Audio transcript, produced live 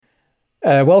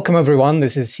Welcome, everyone.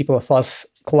 This is C++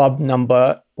 Club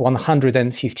number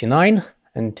 159,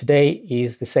 and today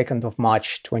is the 2nd of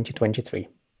March, 2023.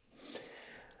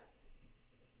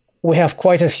 We have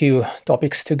quite a few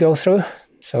topics to go through,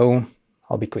 so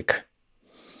I'll be quick.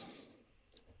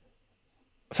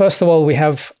 First of all, we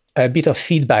have a bit of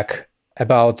feedback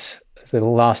about the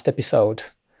last episode.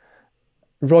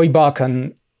 Roy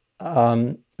Barkan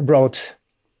wrote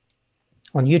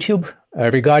on YouTube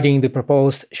regarding the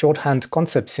proposed shorthand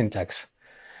concept syntax.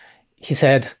 He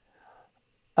said,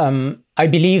 I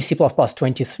believe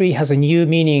C++23 has a new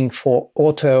meaning for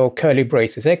auto curly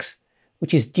braces x,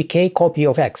 which is decay copy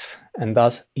of x, and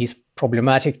thus is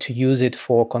problematic to use it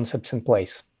for concepts in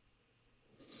place.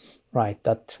 Right,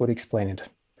 that would explain it.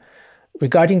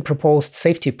 Regarding proposed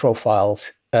safety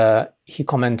profiles, he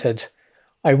commented,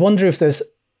 I wonder if there's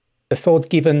a thought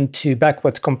given to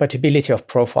backward compatibility of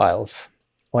profiles.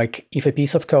 Like if a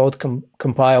piece of code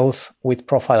compiles with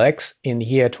profile X in the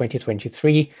year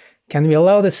 2023, can we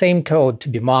allow the same code to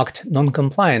be marked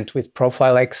non-compliant with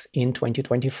profile X in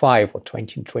 2025 or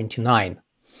 2029?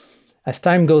 As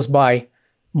time goes by,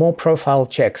 more profile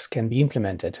checks can be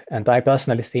implemented, and I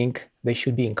personally think they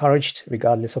should be encouraged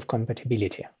regardless of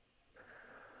compatibility.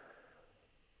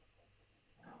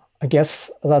 I guess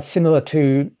that's similar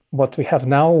to what we have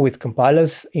now with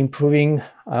compilers improving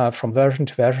from version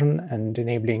to version and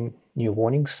enabling new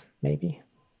warnings, maybe.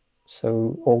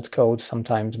 So old code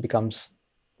sometimes becomes...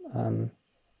 I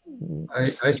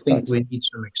think we need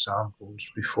some examples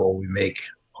before we make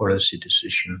policy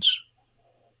decisions.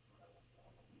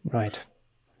 Right.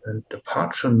 And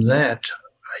apart from that,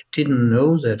 I didn't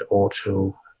know that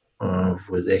auto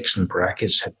with X and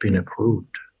brackets had been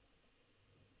approved.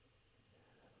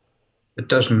 It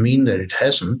doesn't mean that it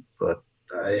hasn't, but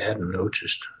I hadn't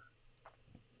noticed.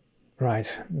 Right,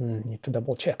 need to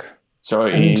double check. So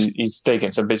it's taken.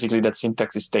 So basically that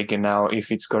syntax is taken now if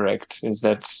it's correct. Is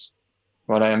that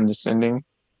what I am understanding?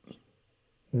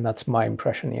 That's my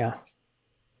impression, yeah.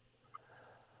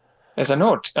 As a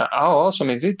note, how awesome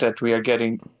is it that we are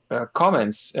getting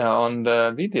comments on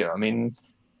the video? I mean,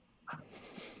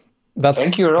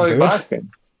 thank you, Roy Barkan.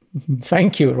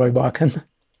 Thank you, Roy Barkan.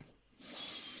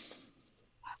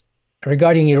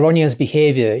 Regarding erroneous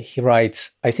behavior, he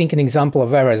writes, I think an example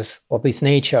of errors of this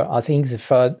nature are things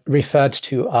referred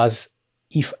to as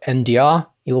if NDR,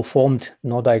 ill-formed,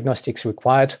 no diagnostics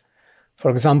required. For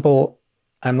example,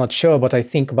 I'm not sure, but I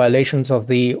think violations of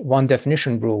the one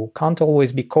definition rule can't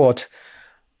always be caught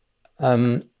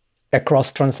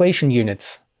across translation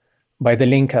units by the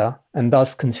linker and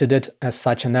thus considered as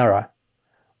such an error.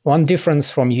 One difference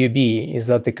from UB is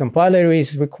that the compiler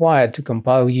is required to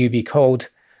compile UB code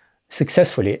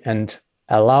successfully and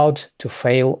allowed to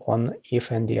fail on if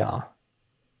NDR.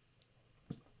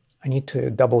 I need to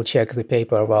double check the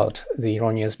paper about the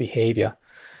erroneous behavior,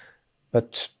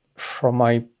 but from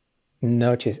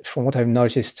what I've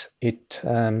noticed, it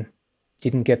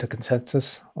didn't get a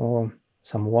consensus, or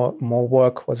some more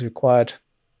work was required,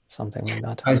 something like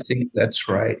that. I think that's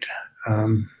right.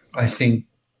 I think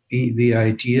the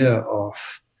idea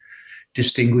of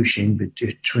distinguishing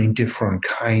between different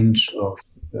kinds of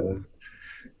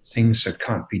things that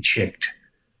can't be checked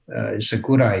is a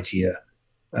good idea,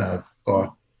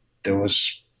 but there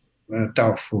was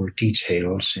doubtful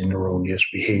details in erroneous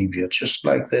behavior, just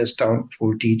like there's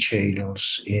doubtful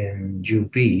details in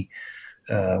UB.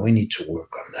 We need to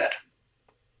work on that.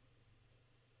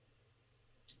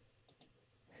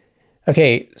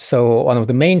 Okay, so one of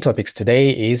the main topics today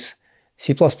is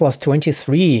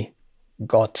C++23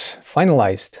 got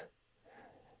finalized.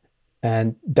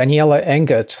 And Daniela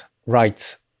Engert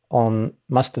writes on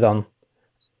Mastodon,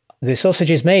 the sausage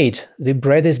is made, the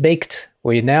bread is baked.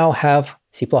 We now have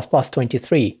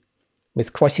C++23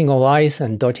 with crossing all I's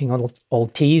and dotting all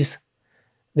T's.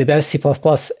 The best C++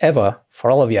 ever for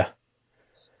all of you.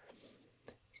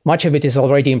 Much of it is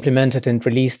already implemented and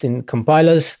released in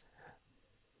compilers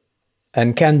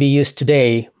and can be used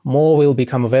today. More will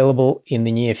become available in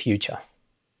the near future.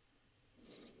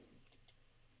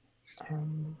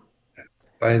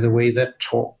 By the way, that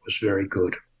talk was very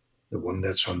good, the one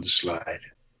that's on the slide.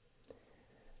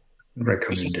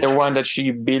 Recommended. The one that she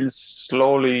builds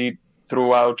slowly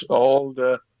throughout all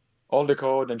the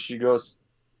code, and she goes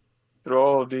through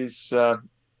all these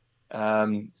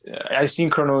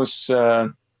asynchronous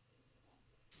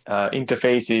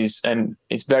interfaces, and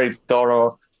it's very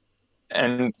thorough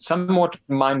and somewhat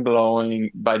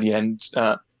mind-blowing by the end,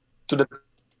 to the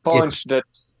point that,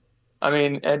 I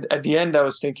mean, at the end I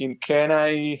was thinking, can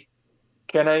I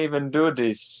even do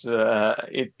this?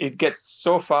 It gets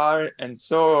so far and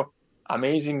so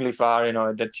amazingly far,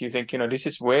 that you think, this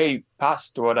is way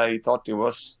past what I thought it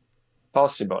was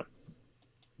possible.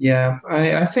 Yeah,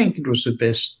 I think it was the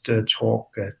best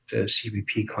talk at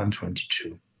CBP-Con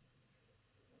 22.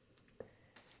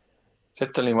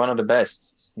 Certainly one of the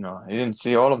best. I didn't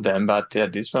see all of them, but yeah,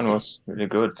 this one was really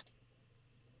good.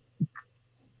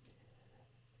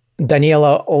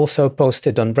 Daniela also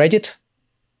posted on Reddit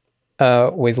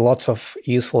with lots of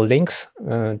useful links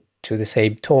to the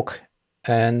same talk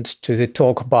and to the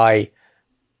talk by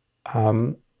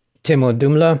Timo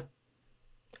Dumler,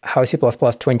 How C++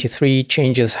 23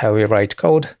 Changes How We Write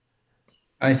Code.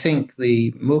 I think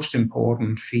the most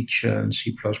important feature in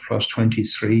C++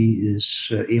 23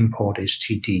 is import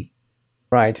std.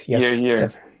 Right,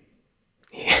 yes.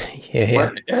 Yeah.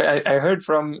 Well, I heard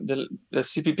from the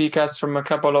CPP cast from a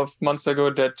couple of months ago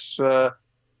that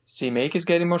CMake is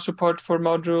getting more support for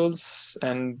modules,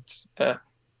 and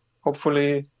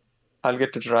hopefully I'll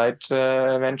get to try it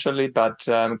eventually, but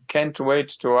can't wait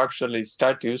to actually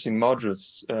start using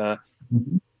modules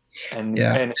and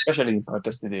especially import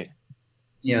std.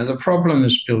 Yeah, the problem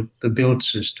is the build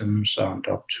systems aren't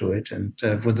up to it, and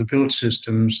with the build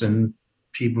systems, then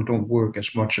people don't work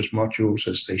as much as modules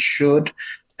as they should.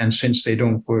 And since they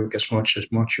don't work as much as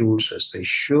modules as they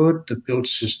should, the build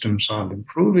systems aren't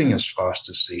improving as fast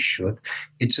as they should.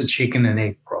 It's a chicken and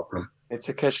egg problem. It's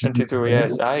a catch-22,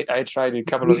 yes. I tried it a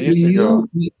couple of years ago.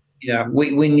 Yeah,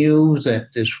 we knew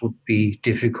that this would be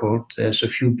difficult. There's a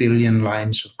few billion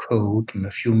lines of code and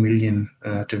a few million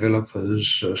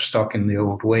developers stuck in the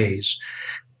old ways.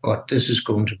 But this is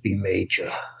going to be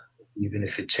major, even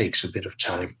if it takes a bit of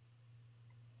time.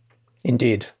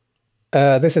 Indeed.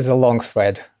 This is a long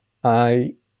thread.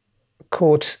 I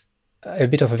caught a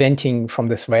bit of venting from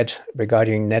this thread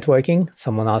regarding networking.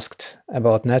 Someone asked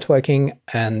about networking,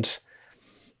 and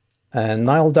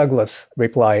Niall Douglas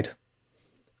replied,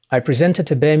 I presented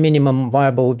a bare minimum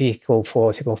viable vehicle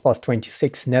for C++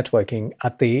 26 networking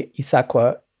at the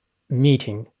Issaquah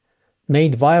meeting,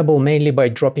 made viable mainly by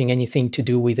dropping anything to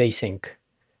do with async.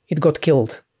 It got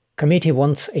killed. Committee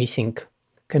wants async.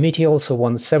 Committee also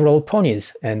wants several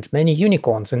ponies and many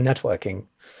unicorns in networking.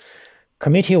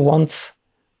 Committee wants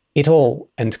it all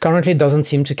and currently doesn't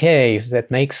seem to care if that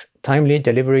makes timely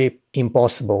delivery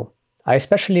impossible. I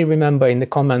especially remember in the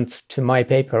comments to my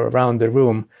paper around the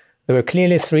room, there were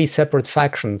clearly 3 separate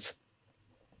factions,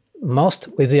 most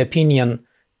with the opinion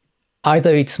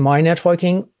either it's my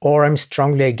networking or I'm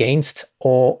strongly against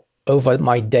or over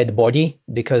my dead body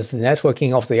because the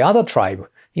networking of the other tribe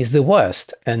is the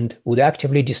worst and would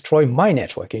actively destroy my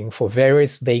networking for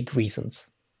various vague reasons.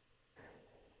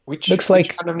 Which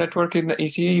kind of networking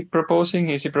is he proposing?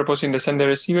 Is he proposing the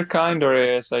sender-receiver kind or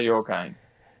a SIO kind?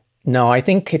 No, I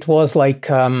think it was like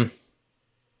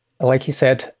he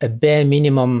said, a bare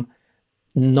minimum,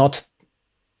 not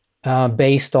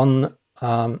based on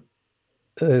the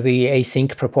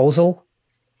async proposal,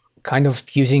 kind of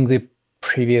using the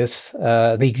previous,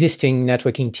 the existing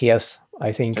networking TS,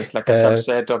 I think. Just like a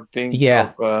subset of things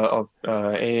of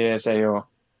ASIO.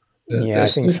 Yeah, I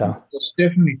think so. There's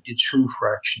definitely 2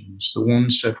 fractions. The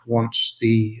ones that wants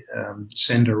the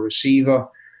sender-receiver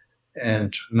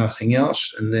and nothing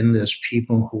else. And then there's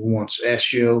people who wants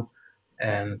ASIO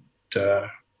and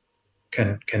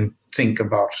can think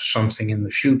about something in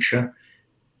the future.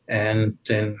 And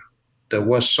then there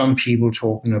was some people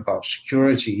talking about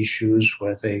security issues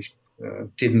where they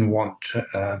didn't want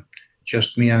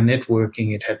just mere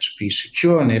networking. It had to be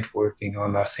secure networking or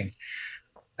nothing.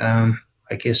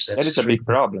 I guess that is a big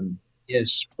problem.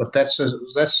 Yes, but that's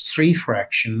 3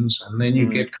 fractions, and then you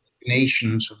get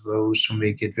combinations of those to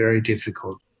make it very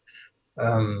difficult.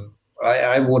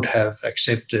 I would have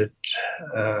accepted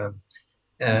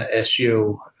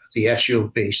SEO, the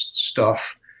SEO-based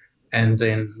stuff, and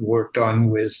then worked on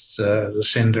with the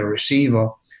sender-receiver,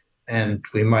 and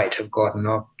we might have gotten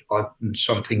up on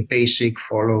something basic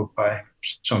followed by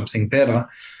something better,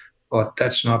 but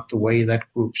that's not the way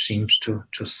that group seems to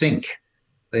think.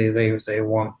 They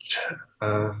want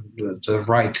the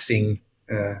right thing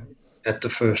at the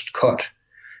first cut.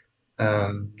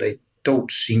 They don't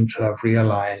seem to have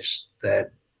realized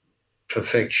that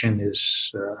perfection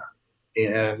is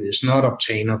not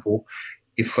obtainable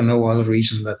if for no other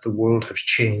reason that the world has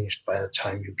changed by the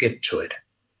time you get to it.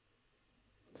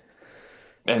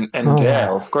 And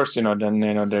of course, then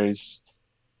there is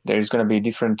going to be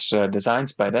different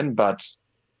designs by then, but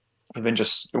even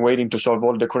just waiting to solve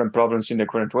all the current problems in the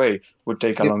current way would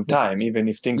take a long time, even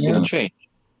if things didn't change.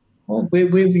 Well,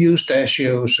 we've used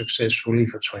SEO successfully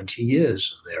for 20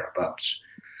 years or thereabouts.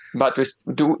 But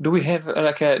do we have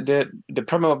the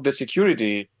problem of the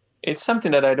security it's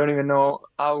something that I don't even know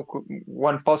how could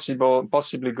one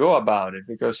possibly go about it,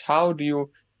 because how do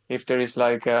you, if there is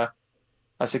like a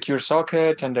secure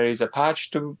socket and there is a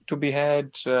patch to be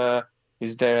had,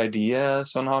 is there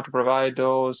ideas on how to provide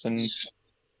those? And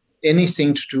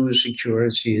anything to do with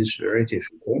security is very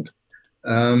difficult.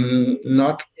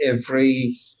 Not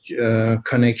every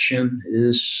connection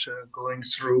is going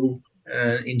through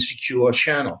an insecure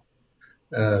channel,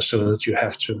 so that you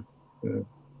have to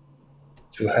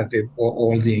have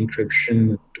all the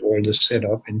encryption, all the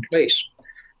setup in place.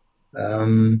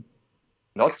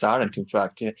 lots aren't, in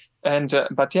fact. Yeah. And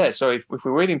but yeah, so if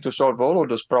we're waiting to solve all of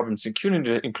those problems,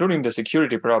 including the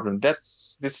security problem,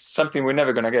 this is something we're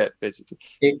never going to get, basically.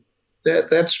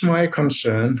 That's my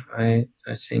concern. I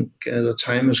think the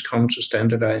time has come to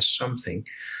standardize something,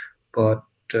 but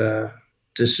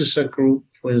this is a group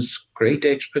with great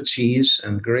expertise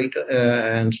and great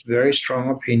and very strong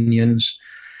opinions,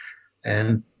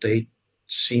 and they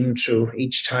seem to,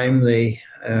 each time they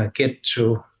get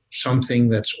to something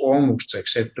that's almost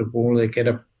acceptable, they get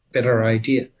a better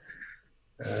idea.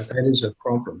 That is a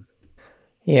problem.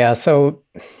 Yeah, so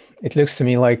it looks to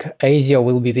me like ASIO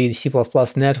will be the C++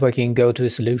 networking go-to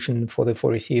solution for the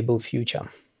foreseeable future.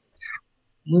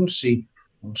 We'll see.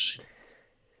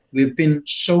 We've been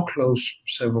so close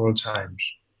several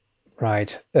times.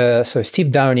 Right. So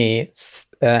Steve Downey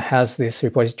has this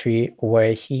repository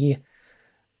where he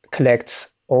collects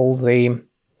all the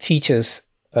features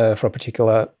for a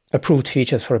particular, approved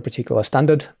features for a particular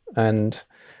standard, and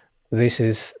this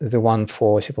is the one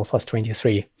for C++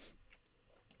 23.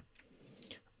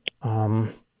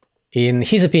 In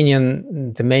his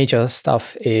opinion, the major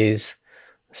stuff is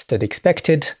stud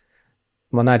expected,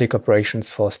 monadic operations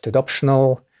for stud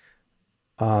optional,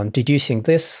 deducing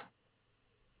this,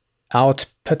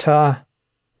 outputter,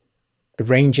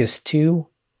 ranges 2,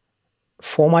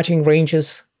 formatting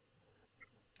ranges,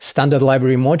 standard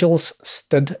library modules,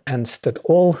 stud and stud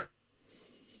all,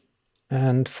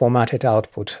 and formatted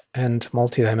output, and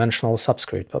multidimensional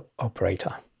subscript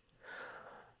operator.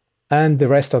 And the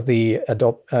rest of the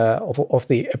of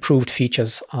the approved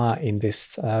features are in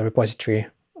this repository,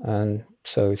 and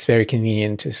so it's very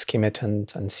convenient to skim it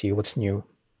and see what's new.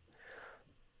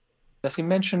 Does he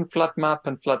mention flat map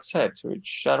and flat set,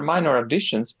 which are minor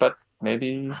additions, but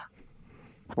maybe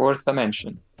worth a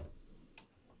mention?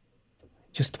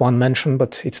 Just one mention,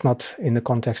 but it's not in the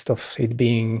context of it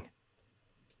being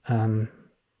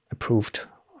approved.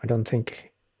 I don't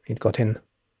think it got in.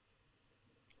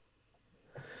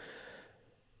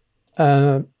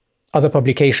 Other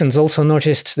publications also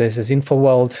noticed there's this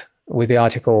InfoWorld with the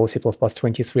article C++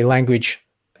 23 language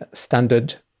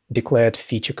standard declared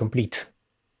feature complete.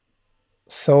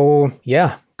 So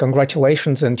yeah,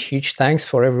 congratulations and huge thanks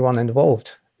for everyone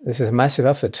involved. This is a massive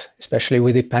effort, especially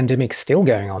with the pandemic still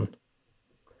going on.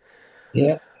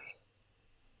 Yeah.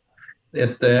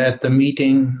 At the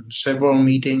meeting, several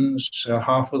meetings,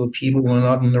 half of the people were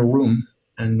not in the room,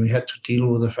 and we had to deal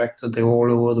with the fact that they're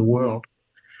all over the world.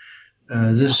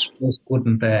 This was good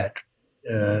and bad.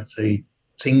 The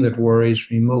thing that worries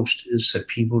me most is that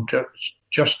people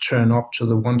just turn up to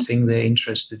the one thing they're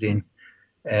interested in,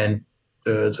 and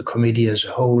the committee as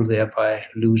a whole thereby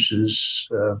loses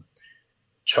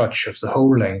touch of the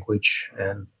whole language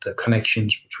and the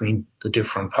connections between the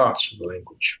different parts of the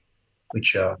language,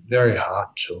 which are very hard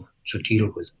to deal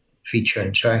with. Feature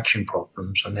interaction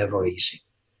problems are never easy.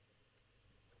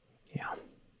 Yeah.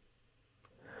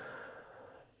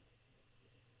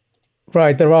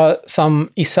 Right, there are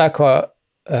some ISACA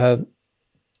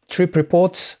trip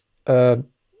reports.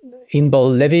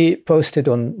 Inbal Levy posted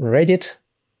on Reddit,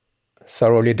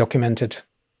 thoroughly documented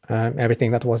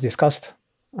everything that was discussed.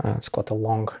 It's got a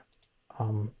long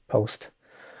post.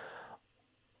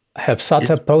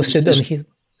 Hebsata posted on his...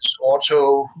 Is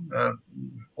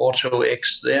Auto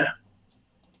X there?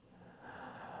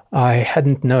 I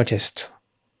hadn't noticed.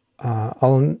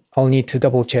 I'll need to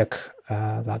double check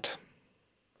that.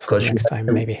 Because next time,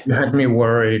 maybe. You had me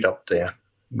worried up there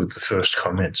with the first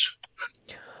comments.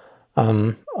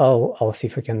 I'll see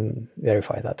if I can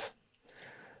verify that.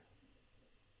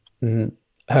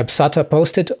 Hebsata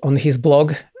posted on his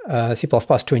blog, C++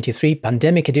 23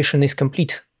 Pandemic Edition is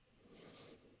complete.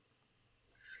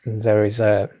 There is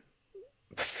a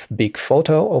big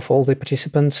photo of all the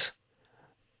participants.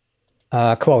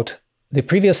 Quote, the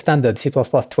previous standard C++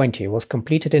 20 was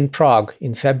completed in Prague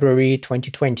in February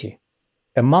 2020.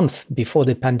 A month before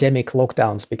the pandemic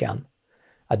lockdowns began.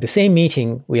 At the same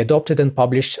meeting, we adopted and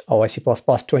published our C++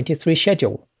 23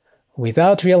 schedule,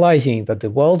 without realizing that the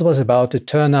world was about to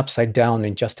turn upside down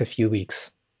in just a few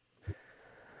weeks.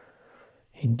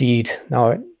 Indeed,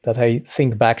 now that I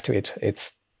think back to it,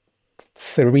 it's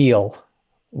surreal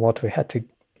what we had to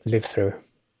live through.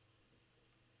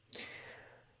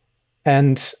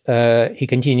 And he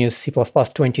continues, C++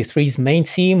 23's main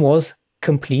theme was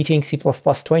completing C++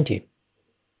 20.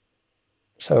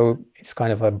 So it's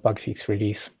kind of a bug fix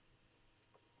release.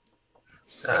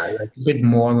 Like a bit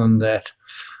more than that.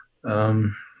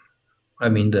 I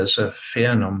mean, there's a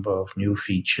fair number of new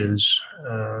features,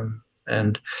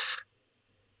 and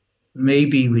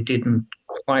maybe we didn't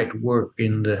quite work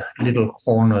in the little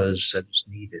corners that is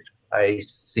needed. I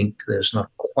think there's not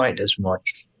quite as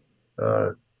much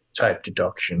type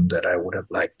deduction that I would have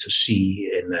liked to see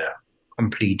in a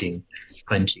completing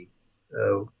 20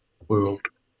 world.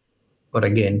 But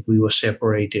again, we were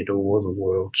separated over the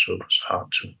world, so it was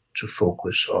hard to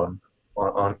focus on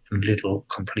little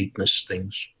completeness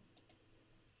things.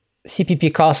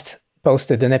 CPP Cast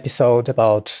posted an episode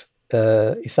about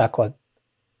Issaquah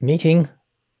meeting,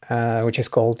 which is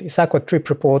called Issaquah Trip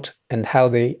Report and How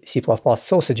the C++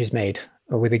 Sausage is Made,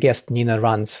 with the guest Nina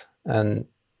Rands. And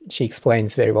she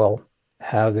explains very well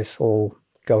how this all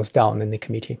goes down in the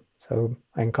committee. So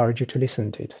I encourage you to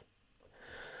listen to it.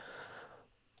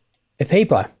 A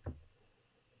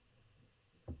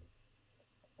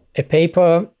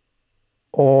paper,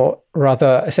 or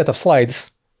rather a set of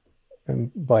slides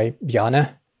by Bjarne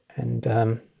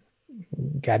and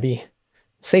Gabby.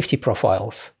 Safety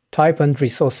profiles, type and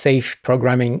resource safe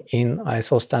programming in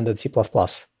ISO standard C++.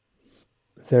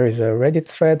 There is a Reddit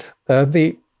thread.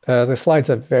 The slides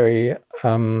are very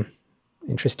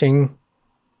interesting.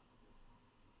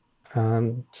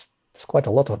 There's quite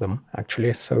a lot of them,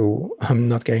 actually, so I'm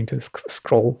not going to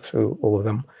scroll through all of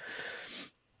them.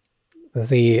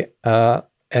 The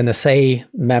NSA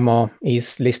memo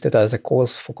is listed as a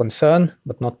cause for concern,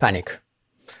 but not panic.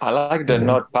 I like the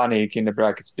not panic in the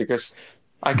brackets, because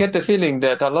I get the feeling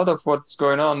that a lot of what's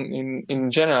going on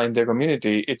in general in the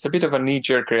community, it's a bit of a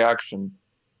knee-jerk reaction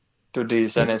to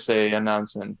this NSA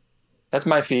announcement. That's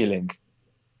my feeling.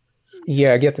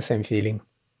 Yeah, I get the same feeling.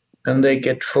 And they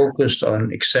get focused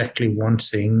on exactly one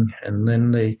thing, and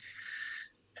then they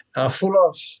are full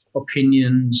of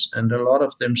opinions, and a lot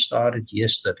of them started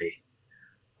yesterday.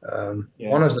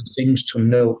 One of the things to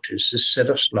note is this set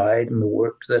of slides and the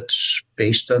work that's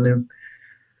based on them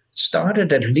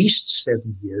started at least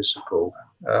 7 years ago,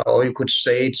 or you could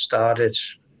say it started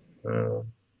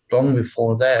long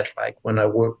before that, like when I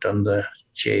worked on the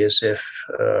JSF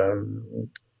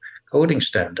coding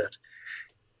standard.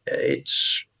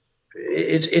 It's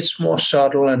more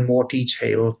subtle and more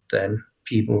detailed than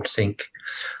people think.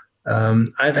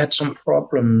 I've had some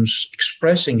problems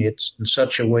expressing it in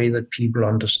such a way that people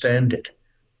understand it.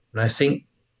 And I think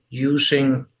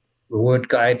using the word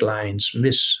guidelines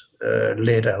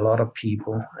misled a lot of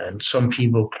people. And some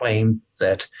people claimed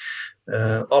that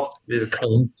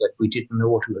we didn't know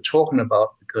what we were talking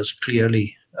about, because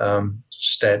clearly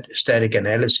static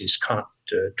analysis can't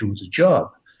do the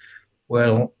job.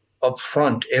 Well, up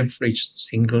front, every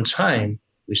single time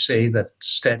we say that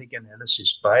static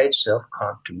analysis by itself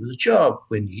can't do the job.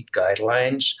 We need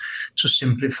guidelines to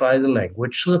simplify the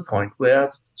language to the point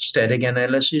where static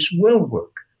analysis will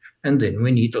work. And then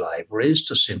we need libraries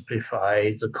to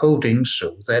simplify the coding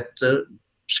so that the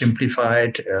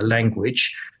simplified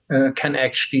language can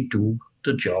actually do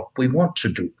the job we want to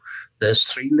do. There's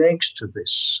 3 legs to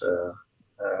this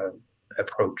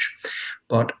approach.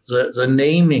 But the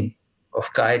naming of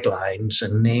guidelines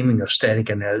and naming of static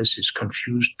analysis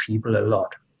confused people a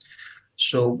lot.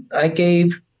 So I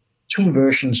gave 2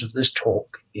 versions of this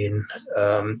talk in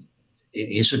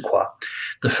Issaquah.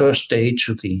 The first day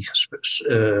to the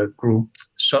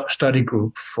study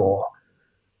group for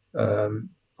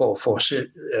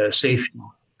safety,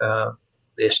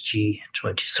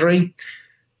 WG23,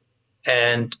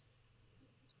 and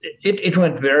it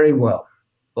went very well.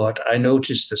 But I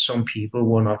noticed that some people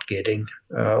were not getting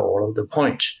all of the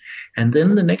points. And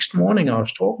then the next morning I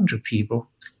was talking to people,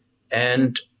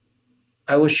 and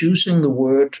I was using the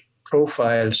word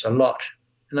profiles a lot.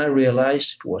 And I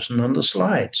realized it wasn't on the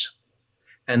slides.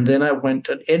 And then I went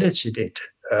and edited it.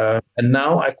 And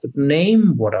now I could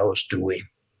name what I was doing.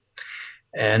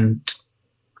 And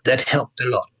that helped a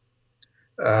lot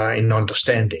in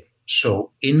understanding.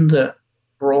 So in the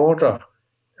broader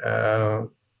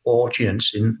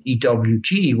audience in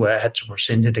EWG, where I had to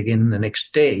present it again the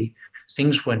next day,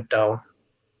 things went down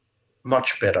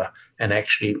much better, and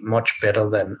actually much better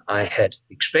than I had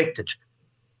expected,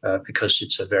 because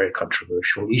it's a very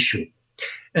controversial issue.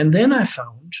 And then I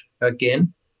found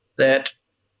again that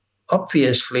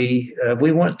obviously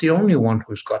we weren't the only one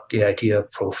who's got the idea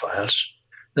of profiles.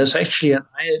 There's actually an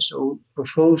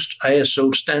proposed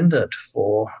ISO standard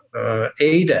for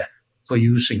ADA for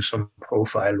using some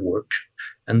profile work.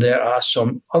 And there are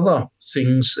some other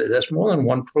things. There's more than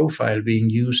one profile being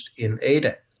used in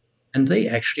Ada, and they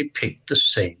actually picked the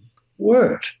same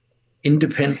word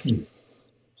independently.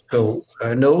 So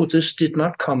no, this did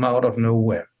not come out of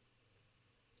nowhere.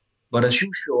 But as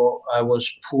usual, I was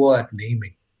poor at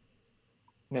naming.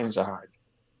 Names are hard.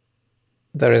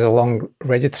 There is a long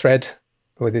Reddit thread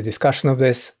with a discussion of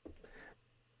this.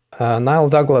 Niall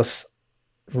Douglas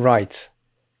writes,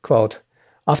 quote,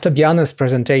 "After Bjarne's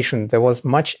presentation, there was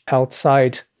much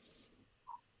outside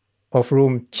of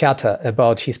room chatter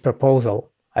about his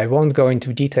proposal. I won't go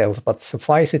into details, but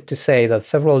suffice it to say that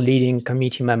several leading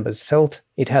committee members felt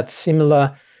it had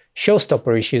similar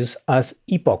showstopper issues as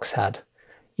Epochs had.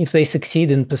 If they succeed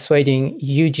in persuading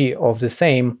UG of the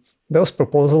same, those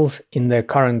proposals in their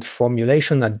current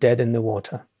formulation are dead in the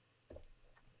water."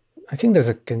 I think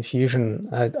there's a confusion.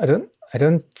 I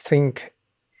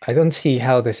don't see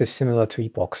how this is similar to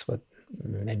Epochs, but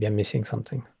maybe I'm missing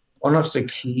something. One of the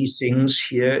key things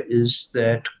here is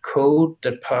that code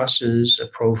that passes a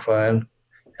profile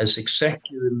has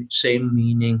exactly the same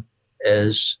meaning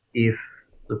as if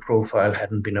the profile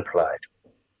hadn't been applied.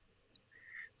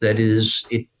 That is,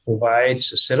 it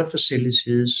provides a set of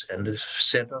facilities and a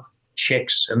set of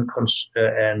checks and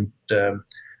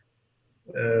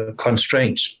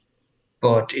constraints,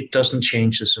 but it doesn't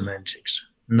change the semantics,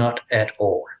 not at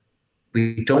all.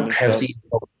 We don't have the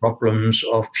problems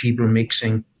of people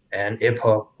mixing an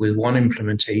epoch with one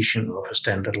implementation of a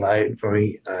standard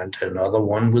library and another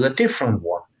one with a different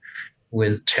one,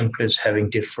 with templates having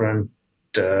different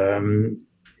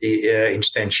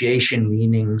instantiation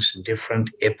meanings and different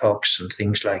epochs and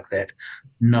things like that.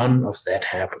 None of that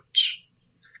happens.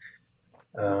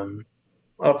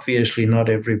 Obviously, not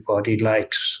everybody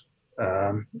likes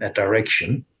a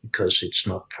direction because it's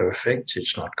not perfect,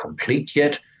 it's not complete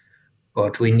yet.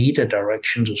 But we need a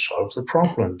direction to solve the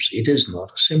problems. It is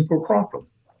not a simple problem.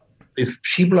 If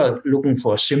people are looking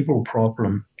for a simple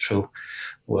problem to,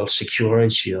 well,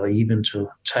 security or even to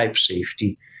type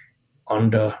safety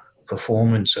under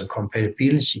performance and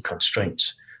compatibility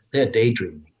constraints, they're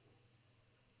daydreaming.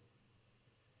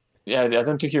 Yeah, I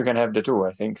don't think you can have the two.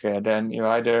 I think then you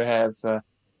either have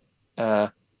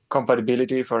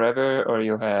compatibility forever, or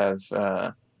you have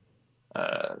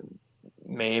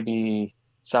maybe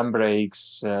some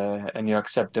breaks and you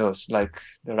accept those, like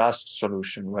the Rust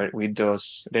solution, where with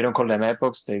those, they don't call them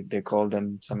epochs, they call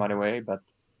them some other way,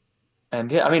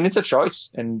 and yeah, I mean, it's a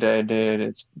choice, and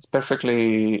it's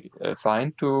perfectly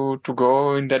fine to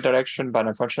go in that direction, but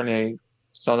unfortunately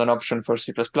it's not an option for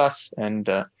C++, and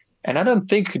I don't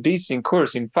think this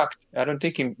incurs, in fact, I don't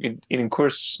think it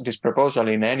incurs this proposal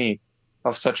in any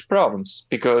of such problems,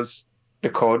 because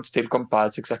the code still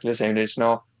compiles exactly the same. There's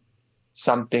no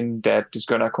something that is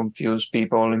going to confuse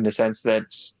people in the sense that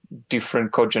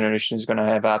different code generation is going to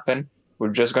have happen.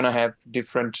 We're just going to have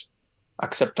different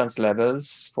acceptance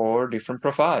levels for different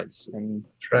profiles. And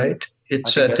right.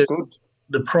 It's that's good.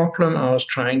 The problem I was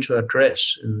trying to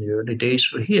address in the early days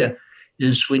for here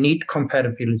is we need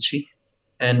compatibility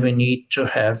and we need to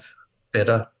have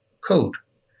better code.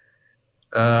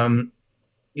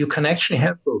 You can actually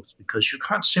have both, because you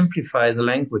can't simplify the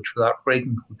language without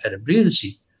breaking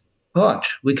compatibility. But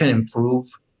we can improve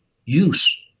use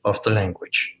of the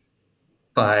language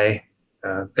by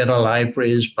better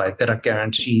libraries, by better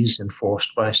guarantees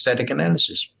enforced by static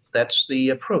analysis. That's the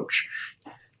approach.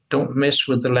 Don't mess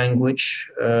with the language,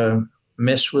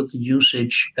 mess with the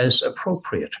usage as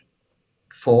appropriate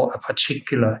for a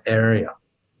particular area.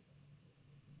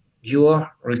 Your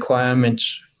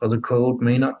requirements for the code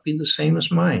may not be the same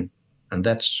as mine, and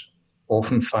that's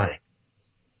often fine.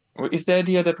 Is the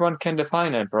idea that one can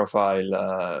define a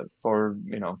profile for,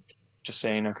 just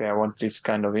saying, okay, I want this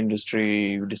kind of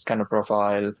industry, this kind of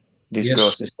profile, this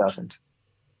goes, this doesn't?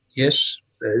 Yes,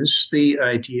 there is the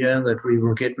idea that we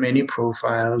will get many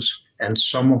profiles and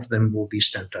some of them will be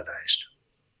standardized.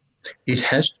 It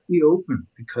has to be open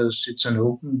because it's an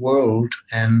open world,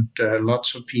 and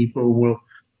lots of people will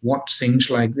want things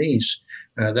like these.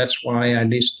 That's why I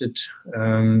listed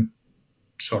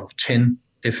sort of 10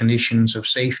 definitions of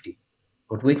safety.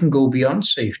 But we can go beyond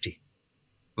safety,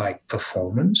 like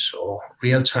performance or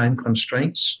real-time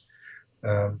constraints.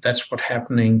 That's what's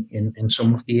happening in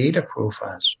some of the Ada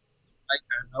profiles.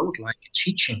 I would like a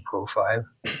teaching profile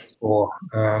for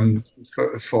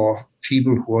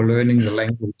people who are learning the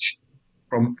language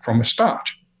from a start.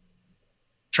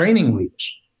 Training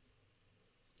wheels.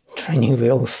 Training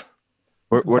wheels.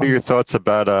 What are your thoughts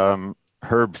about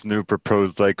Herb's new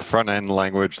proposed front-end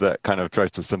language that kind of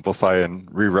tries to simplify and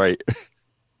rewrite?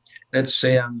 Let's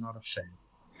say I'm not a fan.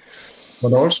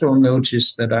 But also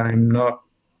notice that I'm not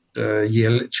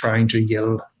trying to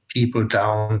yell people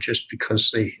down just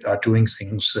because they are doing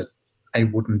things that I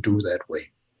wouldn't do that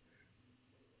way.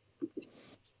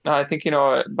 No, I think,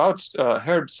 about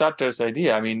Herb Sutter's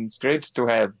idea. I mean, it's great to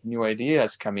have new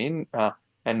ideas come in,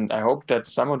 and I hope that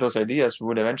some of those ideas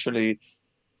would eventually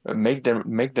make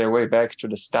their way back to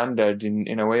the standard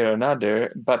in a way or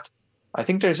another. But I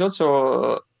think there's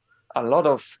also a lot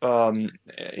of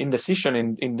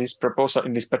indecision in this proposal,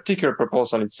 in this particular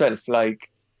proposal itself.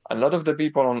 Like, a lot of the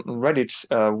people on Reddit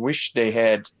wish they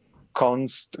had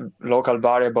const, local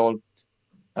variable,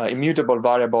 immutable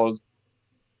variables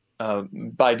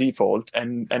by default,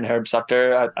 and Herb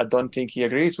Sutter, I don't think he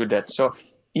agrees with that. So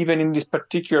even in this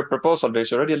particular proposal,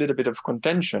 there's already a little bit of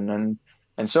contention,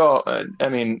 and so I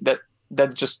mean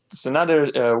that's just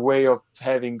another way of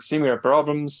having similar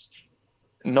problems,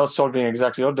 not solving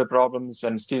exactly all the problems,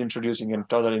 and still introducing a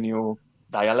totally new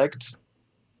dialect.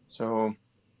 So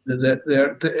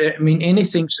I mean,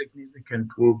 anything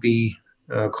significant will be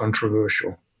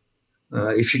controversial.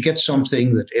 If you get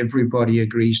something that everybody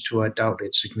agrees to, I doubt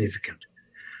it's significant.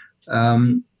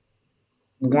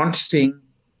 One thing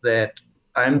that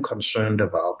I'm concerned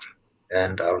about,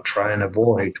 and I'll try and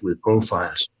avoid with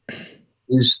profiles,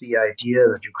 is the idea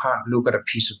that you can't look at a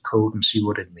piece of code and see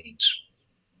what it means.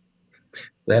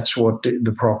 That's what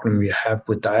the problem you have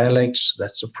with dialects.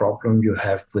 That's the problem you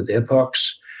have with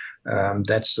epochs.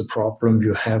 That's the problem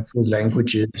you have with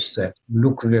languages that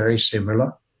look very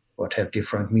similar but have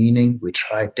different meaning. We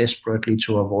try desperately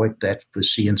to avoid that with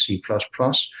C and C++,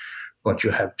 but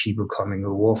you have people coming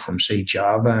over from, say,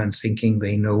 Java and thinking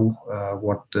they know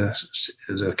what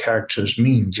the characters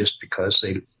mean just because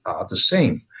they are the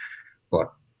same.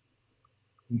 But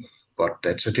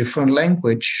that's a different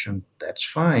language, and that's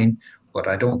fine. But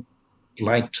I don't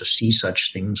like to see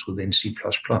such things within C++,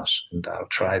 and I'll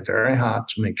try very hard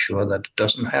to make sure that it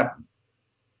doesn't happen.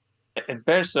 And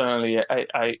personally,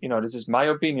 I this is my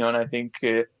opinion. I think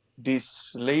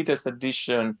this latest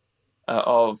edition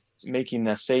of making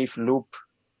a safe loop,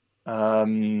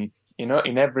 in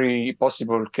every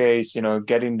possible case,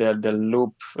 getting the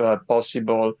loop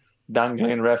possible,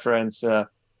 dangling reference,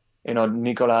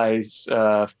 Nikolai's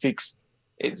fix.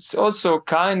 It's also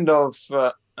kind of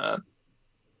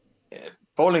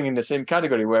falling in the same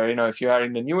category where, if you are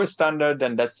in the newer standard,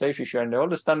 then that's safe. If you're in the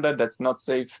older standard, that's not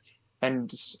safe.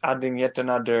 And adding yet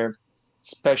another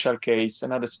special case,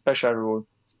 another special rule.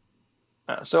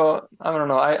 So I don't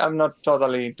know. I'm not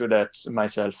totally into that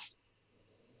myself.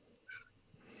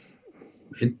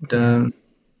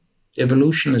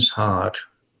 Evolution is hard.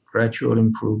 Gradual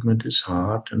improvement is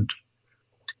hard. And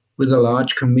with a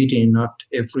large committee, not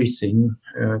everything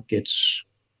gets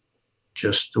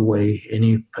just the way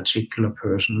any particular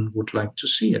person would like to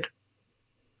see it.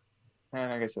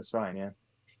 And I guess that's fine, yeah.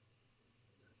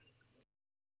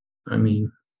 I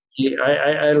mean,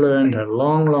 I learned a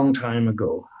long, long time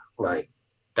ago, like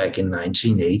back in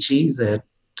 1980, that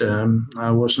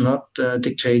I was not a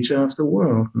dictator of the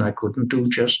world, and I couldn't do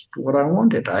just what I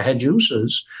wanted. I had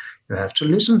users. You have to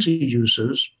listen to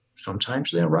users.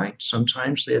 Sometimes they're right.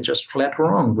 Sometimes they're just flat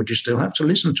wrong, but you still have to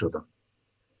listen to them.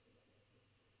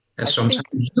 And sometimes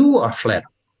you are flat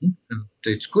wrong, and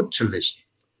it's good to listen.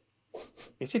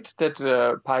 Is it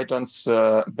that Python's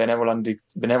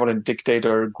benevolent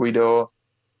dictator Guido,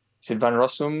 is it Van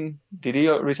Rossum? Did he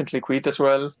recently quit as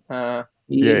well?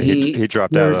 He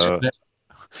dropped out.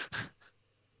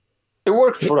 It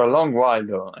worked for a long while,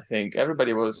 though. I think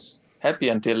everybody was happy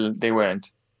until they weren't.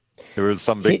 There was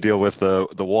some big deal with the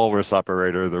walrus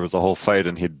operator. There was a whole fight,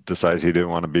 and he decided he didn't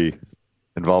want to be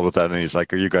involved with that. And he's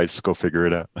like, "You guys go figure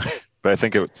it out." But I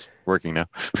think it's working now.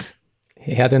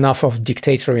 He had enough of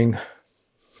dictatoring.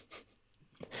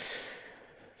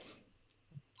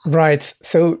 Right.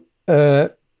 So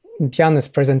Bjarne's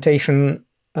presentation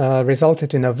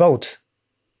resulted in a vote.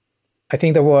 I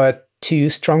think there were two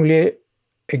strongly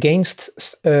against,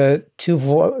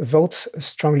 votes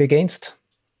strongly against.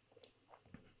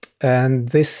 And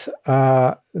this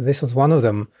was one of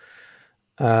them.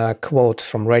 Quote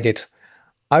from Reddit: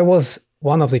 "I was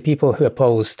one of the people who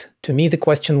opposed. To me, the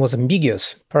question was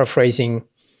ambiguous. Paraphrasing,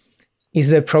 is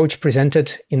the approach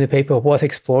presented in the paper worth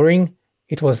exploring?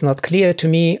 It was not clear to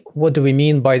me what do we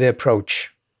mean by the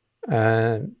approach.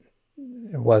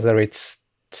 Whether it's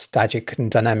static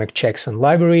and dynamic checks on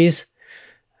libraries.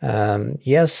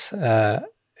 Yes,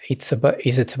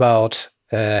 is it about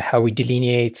how we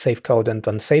delineate safe code and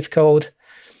unsafe code?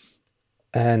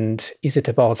 And is it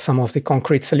about some of the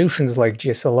concrete solutions like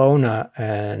GSL-owner?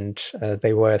 And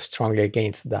they were strongly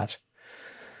against that.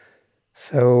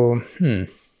 So,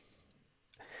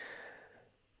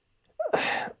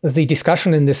 the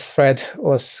discussion in this thread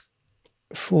was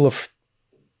full of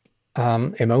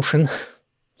emotion.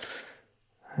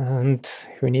 And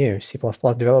who knew C++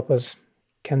 developers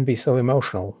can be so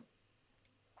emotional.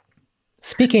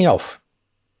 Speaking of,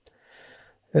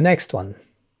 the next one,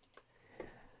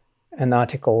 an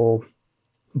article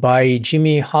by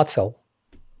Jimmy Hartzell,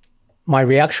 my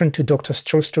reaction to Dr.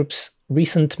 Strostrup's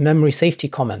recent memory safety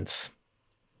comments.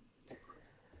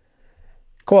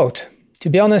 Quote, to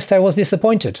be honest, I was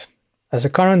disappointed. As a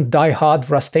current die-hard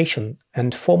Rustacean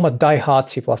and former die-hard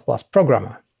C++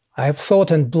 programmer, I have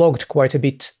thought and blogged quite a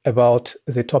bit about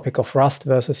the topic of Rust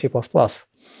versus C++.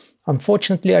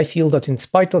 Unfortunately, I feel that in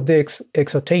spite of the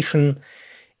exhortation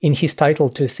in his title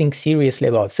to think seriously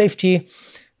about safety,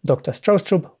 Dr.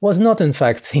 Strostrup was not in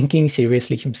fact thinking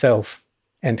seriously himself.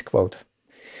 End quote.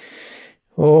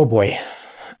 Oh boy.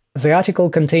 The article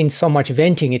contains so much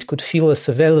venting it could fill a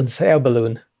surveillance air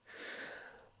balloon.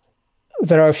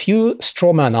 There are a few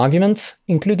strawman arguments,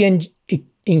 including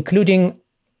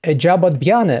a jab at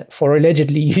Bjarne for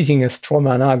allegedly using a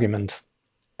strawman argument,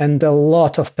 and a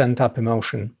lot of pent-up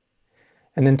emotion.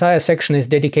 An entire section is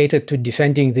dedicated to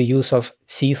defending the use of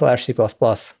C/C++.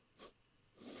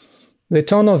 The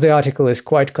tone of the article is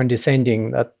quite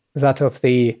condescending, that of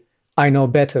the I know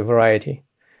better variety,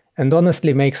 and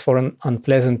honestly makes for an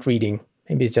unpleasant reading.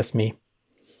 Maybe it's just me.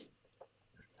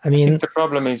 I mean, the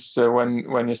problem is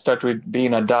when you start with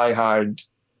being a diehard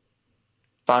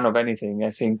fan of anything, I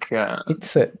think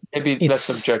maybe it's less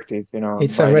subjective.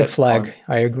 It's a red flag. Point.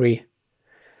 I agree.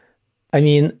 I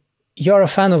mean, you're a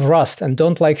fan of Rust and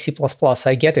don't like C++.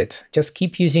 I get it. Just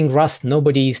keep using Rust.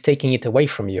 Nobody is taking it away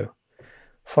from you.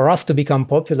 For Rust to become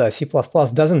popular, C++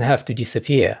 doesn't have to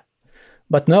disappear.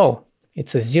 But no,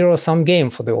 it's a zero-sum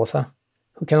game for the author,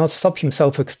 who cannot stop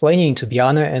himself explaining to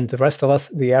Bjarne and the rest of us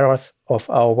the errors of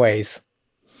our ways.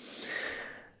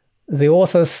 The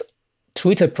author's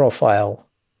Twitter profile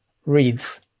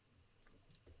reads,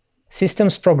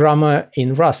 systems programmer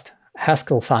in Rust,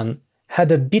 Haskell fan,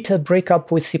 had a bitter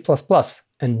breakup with C++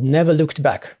 and never looked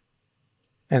back.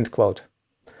 End quote.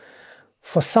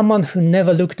 For someone who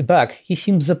never looked back, he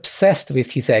seems obsessed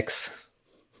with his ex.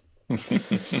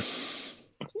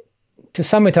 To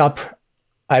sum it up,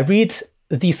 I read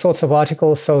these sorts of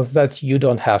articles so that you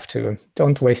don't have to.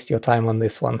 Don't waste your time on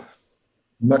this one.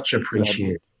 Much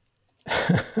appreciated.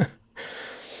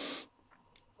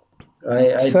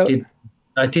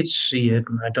 I did see it,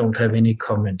 and I don't have any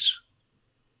comments.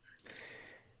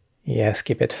 Yeah,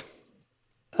 skip it.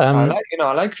 I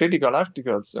like critical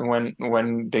articles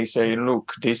when they say,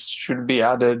 look, this should be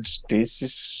added, this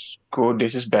is good,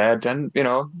 this is bad, and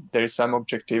there is some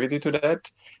objectivity to that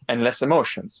and less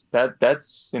emotions.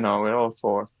 That's we're all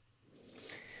for.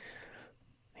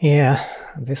 Yeah,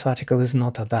 this article is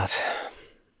not at that.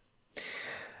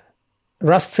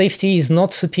 Rust safety is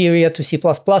not superior to C++,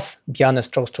 Bjarne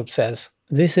Strostrup says.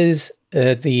 This is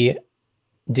the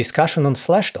discussion on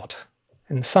Slashdot,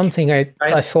 and something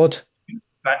I thought.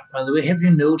 By the way, have you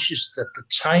noticed that the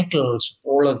titles of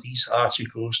all of these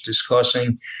articles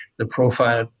discussing the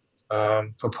profile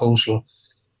proposal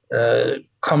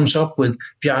comes up with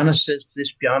Bjarne says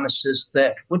this, Bjarne says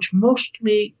that, which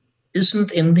mostly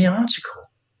isn't in the article.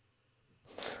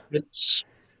 It's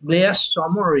their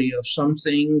summary of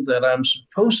something that I'm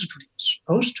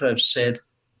supposed to have said,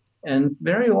 and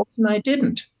very often I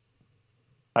didn't.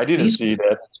 I didn't see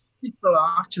that.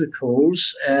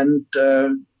 Articles and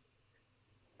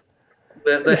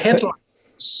the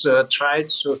headlines tried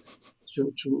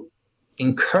to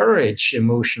encourage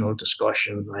emotional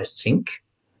discussion, I think.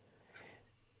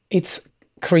 It's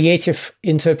creative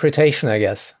interpretation, I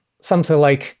guess. Something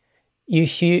like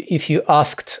if you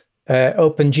asked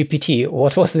OpenGPT,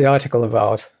 what was the article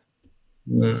about?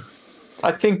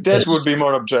 I think that would be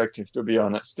more objective, to be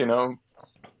honest.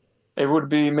 It would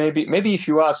be maybe if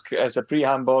you ask as a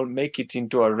preamble, make it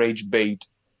into a rage bait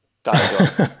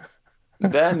title.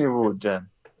 Then you would.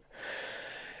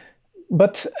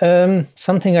 But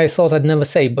something I thought I'd never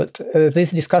say, but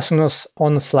this discussion was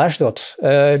on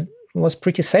Slashdot was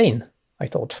pretty sane, I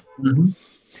thought. Mm-hmm.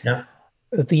 Yeah.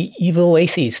 The evil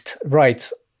atheist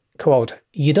writes, quote,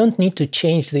 you don't need to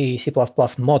change the C++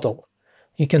 model.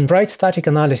 You can write static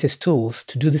analysis tools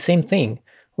to do the same thing,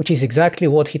 which is exactly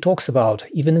what he talks about,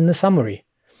 even in the summary.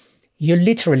 You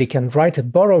literally can write a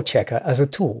borrow checker as a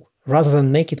tool, rather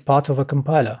than make it part of a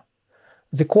compiler.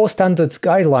 The Core Standards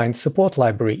Guidelines support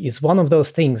library is one of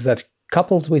those things that,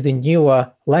 coupled with the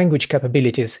newer language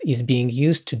capabilities, is being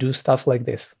used to do stuff like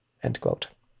this. End quote.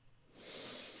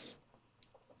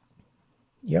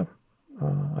 Yeah,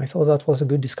 I thought that was a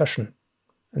good discussion.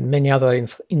 And many other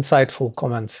insightful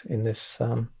comments in this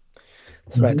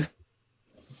thread.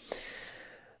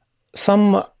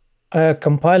 some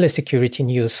compiler security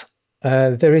news.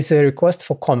 There is a request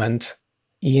for comment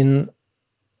in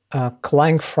a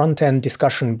Clang front-end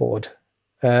discussion board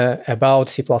about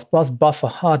C++ buffer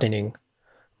hardening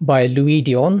by Louis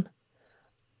Dion.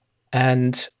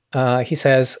 And he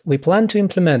says, we plan to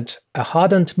implement a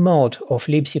hardened mode of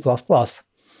libc++,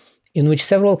 in which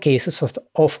several cases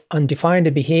of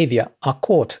undefined behavior are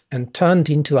caught and turned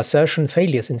into assertion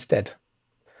failures instead.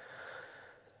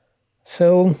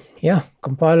 So yeah,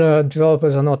 compiler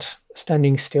developers are not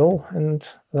standing still, and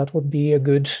that would be a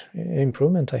good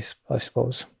improvement, I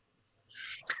suppose.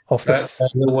 Of this. By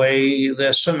the way,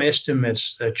 there's some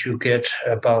estimates that you get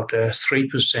about a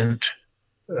 3%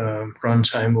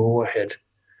 runtime overhead,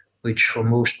 which for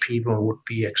most people would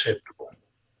be acceptable.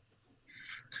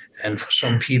 And for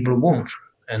some people won't.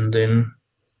 And then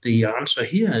the answer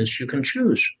here is you can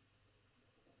choose.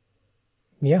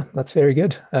 Yeah, that's very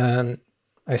good.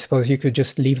 I suppose you could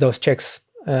just leave those checks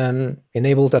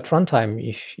enabled at runtime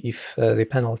if the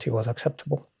penalty was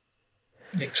acceptable.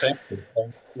 Exactly.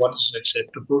 And what is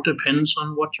acceptable depends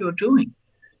on what you're doing,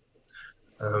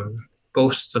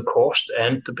 both the cost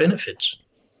and the benefits.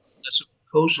 There's a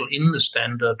proposal in the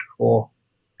standard for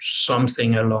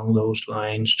something along those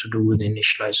lines to do with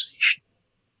initialization.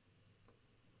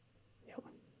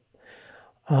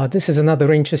 This is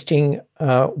another interesting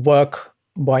work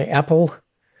by Apple.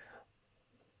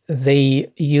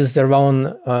 They use their own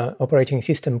operating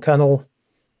system kernel.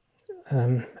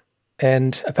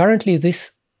 And apparently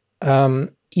this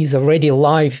is already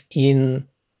live in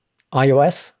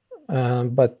iOS,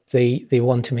 but they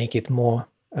want to make it more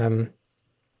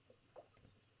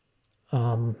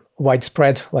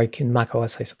widespread, like in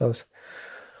macOS, I suppose.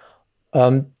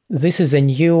 This is a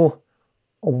new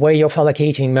way of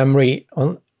allocating memory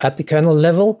at the kernel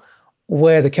level,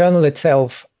 where the kernel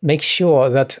itself makes sure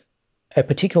that a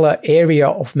particular area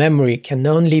of memory can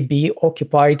only be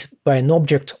occupied by an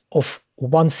object of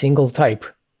one single type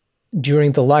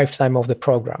during the lifetime of the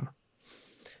program.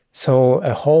 So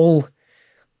a whole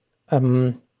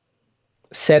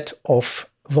set of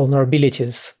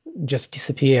vulnerabilities just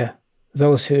disappear,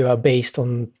 those who are based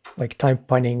on like type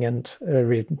binding and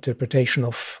reinterpretation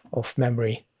of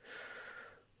memory.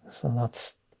 So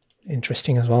that's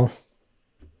interesting as well.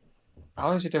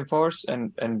 How is it enforced,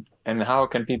 and how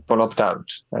can people opt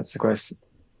out? That's the question.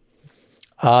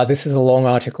 This is a long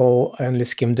article. I only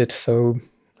skimmed it. So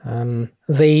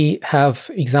they have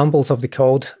examples of the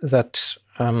code that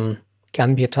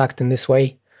can be attacked in this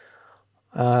way.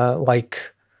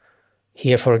 Like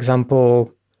here, for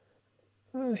example,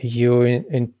 you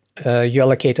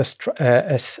allocate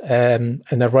an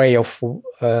array of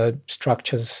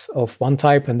structures of one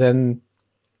type and then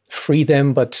free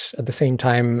them, but at the same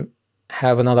time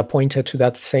have another pointer to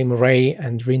that same array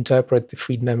and reinterpret the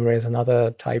freed memory as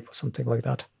another type or something like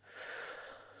that.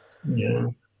 Yeah.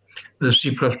 The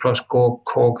C++ core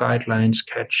guidelines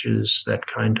catches that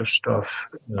kind of stuff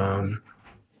at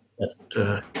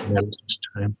analysis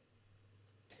time.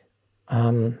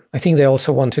 I think they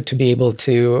also wanted to be able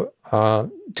to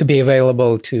be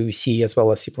available to C as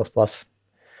well as C++.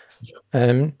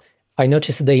 Yeah. I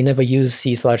noticed they never use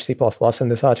C/C++ in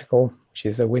this article, which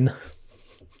is a win.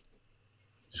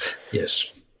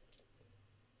 Yes.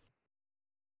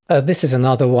 This is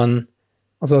another one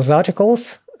of those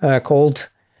articles called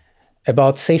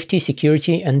About Safety,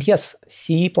 Security, and yes,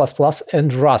 C++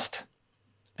 and Rust.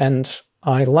 And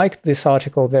I liked this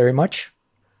article very much.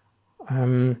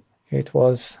 It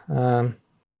was... Yeah,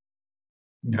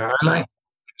 I like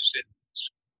it.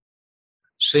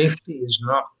 Safety is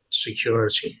not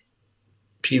security.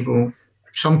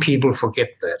 Some people forget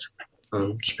that,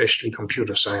 especially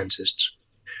computer scientists.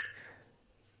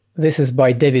 This is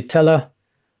by David Teller.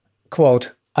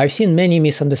 Quote, I've seen many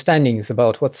misunderstandings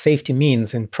about what safety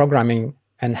means in programming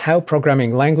and how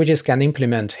programming languages can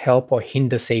implement, help, or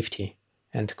hinder safety,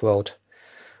 end quote.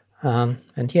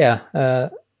 And yeah,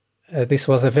 this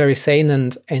was a very sane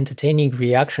and entertaining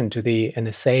reaction to the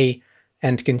NSA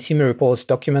and Consumer Reports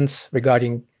documents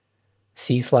regarding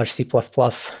C/C++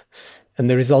 and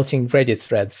the resulting Reddit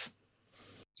threads.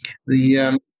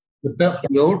 The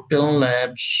old Bell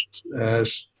Labs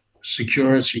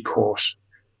security course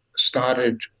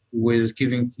started with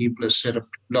giving people a set of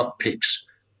lockpicks.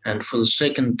 And for the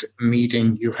second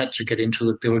meeting, you had to get into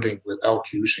the building without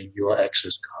using your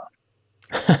access card.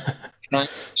 Trying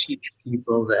to teach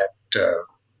people that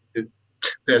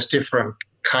there's different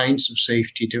kinds of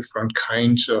safety, different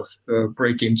kinds of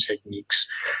break-in techniques,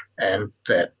 and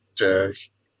that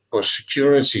for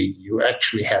security, you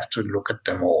actually have to look at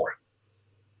them all.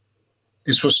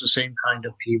 This was the same kind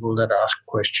of people that asked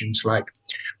questions like,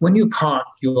 when you park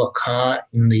your car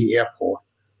in the airport,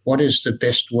 what is the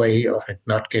best way of it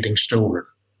not getting stolen?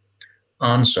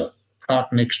 Answer,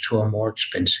 park next to a more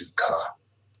expensive car.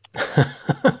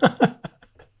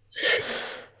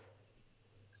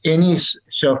 Any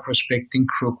self-respecting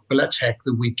crook will attack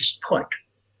the weakest point.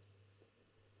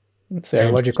 It's very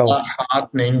and logical. start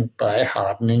hardening by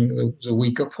hardening the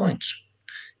weaker points.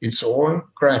 It's all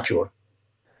gradual.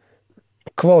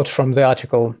 Quote from the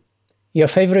article: "Your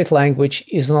favorite language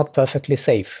is not perfectly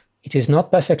safe. It is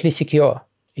not perfectly secure.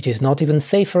 It is not even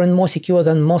safer and more secure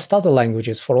than most other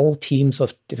languages for all teams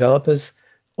of developers,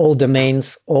 all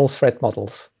domains, all threat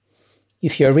models.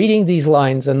 If you're reading these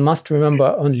lines and must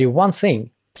remember only one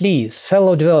thing, please,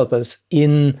 fellow developers,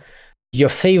 in your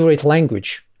favorite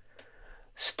language,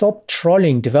 stop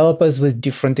trolling developers with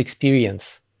different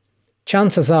experience.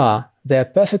 Chances are they're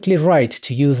perfectly right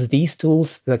to use these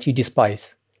tools that you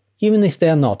despise. Even if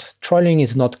they're not, trolling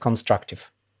is not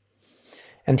constructive."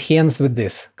 And he ends with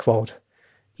this, quote,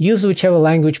 "Use whichever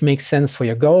language makes sense for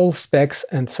your goal, specs,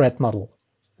 and threat model.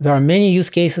 There are many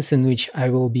use cases in which I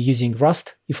will be using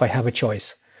Rust if I have a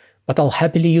choice, but I'll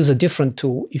happily use a different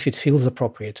tool if it feels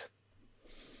appropriate."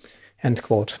 End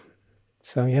quote.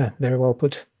 So yeah, very well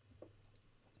put.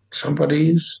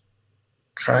 Somebody is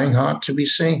trying hard to be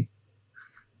sane.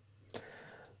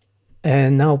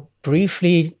 And now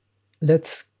briefly,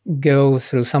 let's go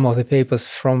through some of the papers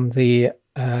from the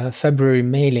February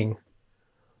mailing.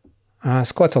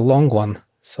 It's quite a long one,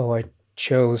 so I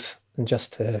chose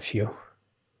just a few.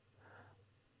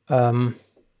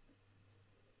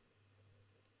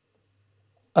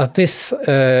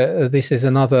 This is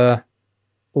another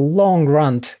long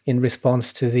rant in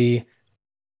response to the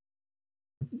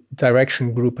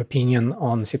direction group opinion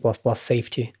on C++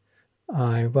 safety.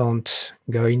 I won't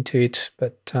go into it,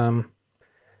 but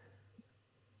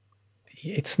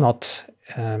it's not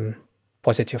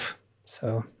positive.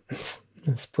 So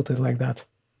let's put it like that.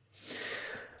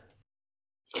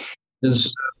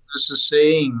 There's a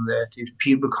saying that if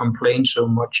people complain so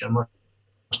much, I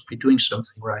must be doing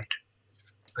something right.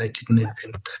 I didn't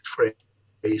invent that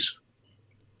phrase.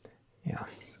 Yeah.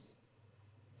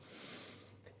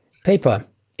 Paper: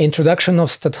 Introduction of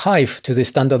StatHive to the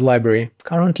standard library,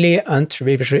 currently at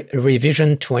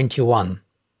revision 21.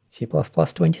 C++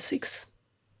 26?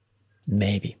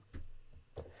 Maybe.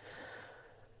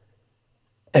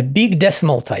 A big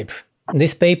decimal type.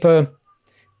 This paper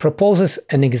proposes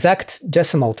an exact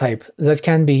decimal type that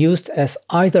can be used as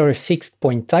either a fixed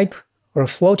point type or a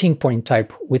floating point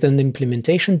type with an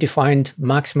implementation-defined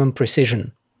maximum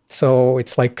precision. So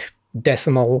it's like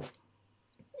decimal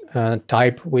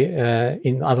type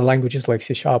in other languages like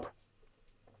C#.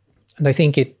 And I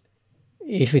think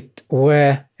if it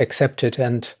were accepted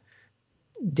and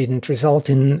didn't result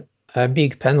in a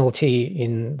big penalty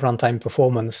in runtime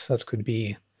performance, that could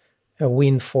be a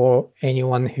win for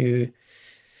anyone who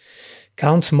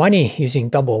counts money using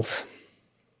doubles.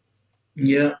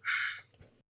 Yeah.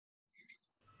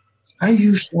 I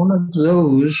used one of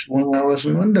those when I was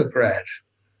an undergrad.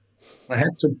 I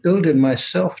had to build it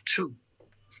myself too.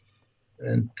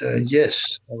 And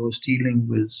yes, I was dealing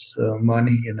with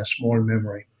money in a small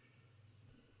memory.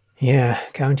 Yeah,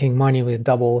 counting money with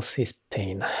doubles is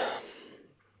pain.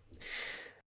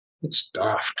 It's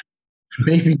daft.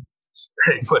 Maybe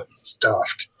but it's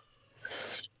daft.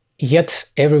 Yet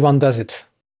everyone does it.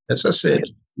 As I said,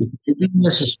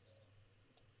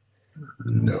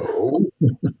 no,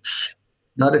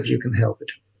 not if you can help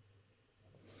it.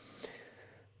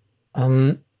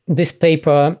 This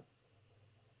paper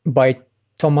by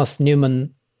Thomas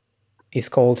Newman is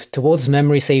called Towards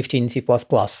Memory Safety in C++.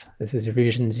 This is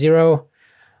revision 0,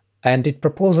 and it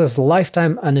proposes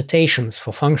lifetime annotations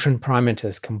for function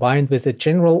parameters combined with a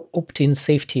general opt-in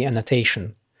safety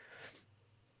annotation.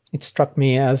 It struck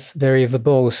me as very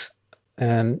verbose.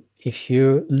 If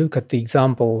you look at the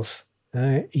examples,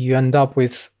 you end up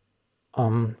with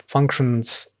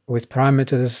functions with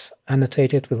parameters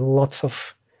annotated with lots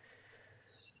of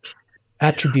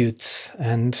attributes,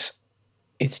 and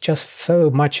it's just so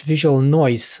much visual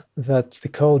noise that the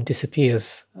code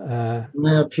disappears.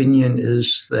 My opinion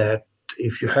is that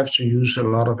if you have to use a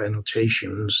lot of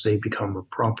annotations, they become a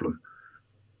problem.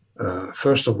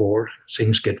 First of all,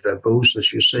 things get verbose,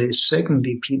 as you say.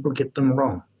 Secondly, people get them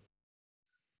wrong.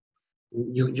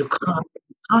 You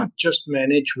can't just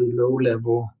manage with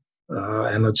low-level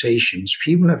annotations.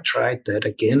 People have tried that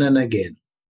again and again.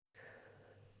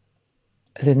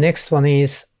 The next one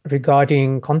is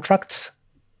regarding contracts.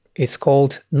 It's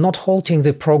called Not Halting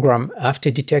the Program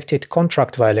After Detected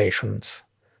Contract Violations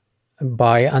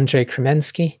by Andrzej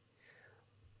Kremensky.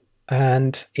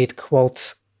 and it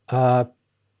quotes a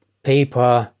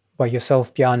paper by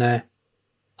yourself, Bjarne,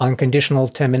 "Unconditional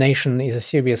termination is a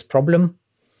serious problem."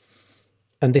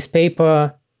 And this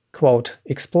paper, quote,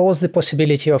 "explores the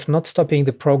possibility of not stopping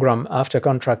the program after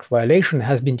contract violation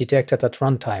has been detected at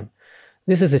runtime.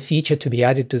 This is a feature to be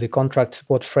added to the contract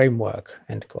support framework,"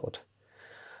 end quote.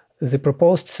 The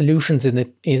proposed solutions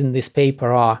in this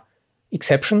paper are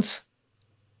exceptions,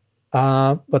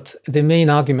 but the main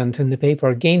argument in the paper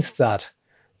against that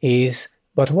is,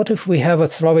 but what if we have a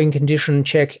throwing condition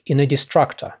check in a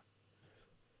destructor?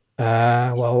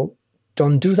 Well,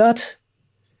 don't do that.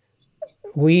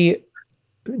 We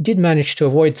did manage to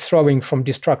avoid throwing from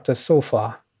destructors so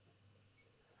far.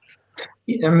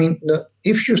 I mean,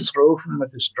 if you throw from a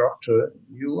destructor,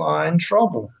 you are in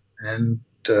trouble. And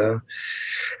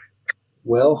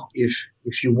well,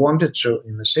 if you wanted to,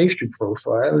 in a safety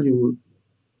profile, you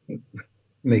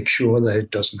make sure that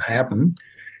it doesn't happen.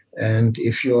 And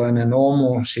if you're in a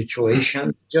normal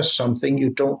situation, just something you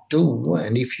don't do.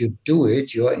 And if you do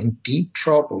it, you're in deep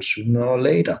trouble sooner or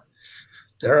later.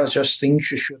 There are just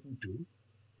things you shouldn't do.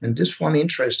 And this one,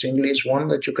 interestingly, is one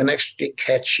that you can actually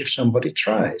catch if somebody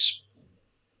tries.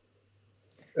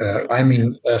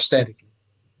 Statically.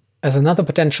 As another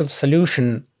potential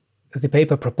solution, the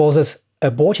paper proposes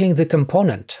aborting the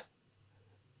component,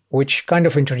 which kind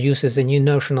of introduces a new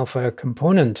notion of a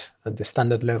component at the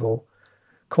standard level.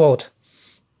 Quote,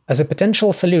 "As a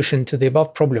potential solution to the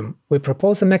above problem, we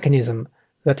propose a mechanism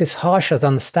that is harsher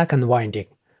than stack unwinding,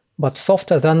 but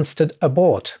softer than std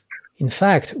abort. In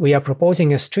fact, we are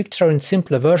proposing a stricter and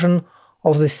simpler version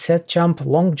of the set jump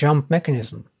long jump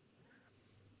mechanism."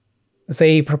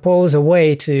 They propose a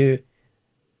way to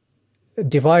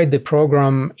divide the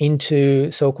program into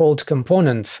so-called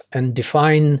components and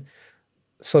define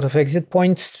sort of exit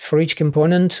points for each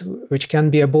component, which can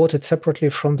be aborted separately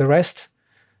from the rest.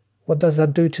 What does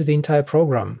that do to the entire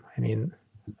program? I mean,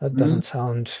 that doesn't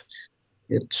sound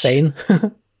sane.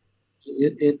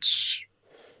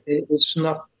 It's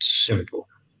not simple.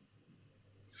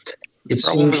 The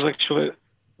problem is actually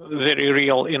very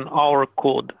real in our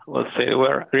code. Let's say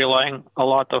we're relying a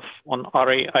lot on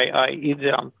RAII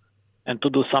idiom, and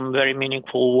to do some very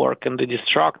meaningful work in the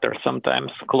destructor,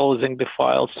 sometimes closing the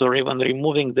files or even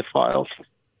removing the files.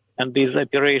 And these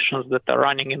operations that are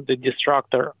running in the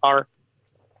destructor are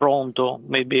prone to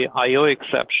maybe IO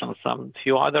exceptions, some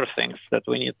few other things that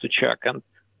we need to check. And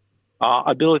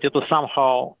ability to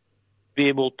somehow be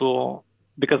able to,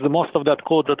 because the most of that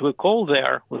code that we call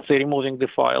there, let's say removing the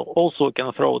file, also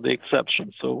can throw the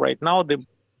exception. So right now,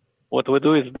 what we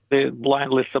do is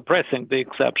blindly suppressing the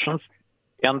exceptions,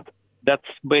 and that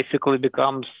basically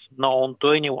becomes known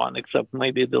to anyone except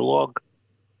maybe the log.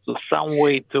 So some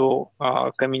way to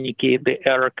communicate the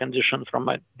error condition from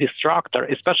a destructor,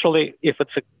 especially if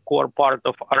it's a core part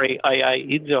of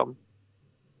RAII idiom,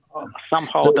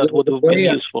 somehow that would have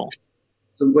been useful.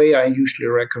 The way I usually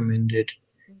recommend it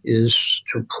is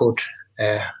to put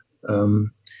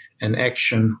an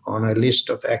action on a list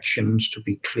of actions to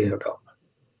be cleared up.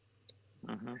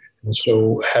 Mm-hmm. And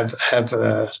so have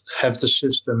the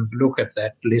system look at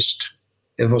that list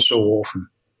ever so often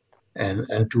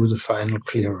and do the final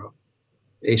clear up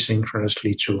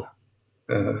asynchronously to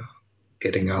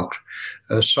getting out.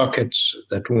 Sockets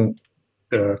that won't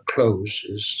close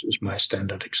is my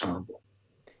standard example.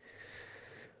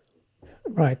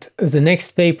 Right. The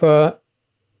next paper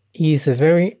is a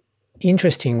very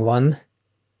interesting one.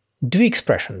 Do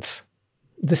expressions.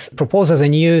 This proposes a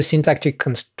new syntactic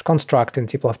construct in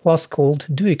C++ called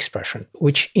do expression,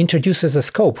 which introduces a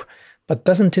scope, but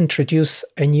doesn't introduce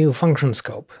a new function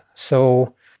scope.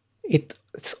 So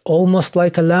it's almost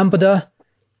like a lambda,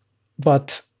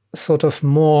 but sort of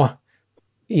more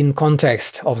in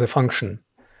context of the function.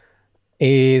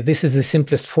 This is the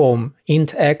simplest form.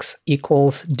 Int x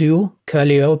equals do,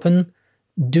 curly open,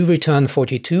 do return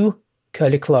 42,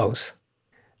 curly close.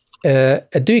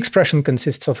 A do expression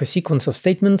consists of a sequence of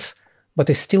statements, but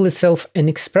is still itself an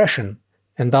expression,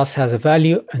 and thus has a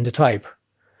value and a type.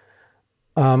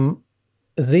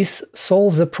 This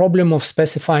solves the problem of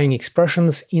specifying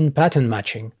expressions in pattern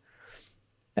matching.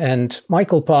 And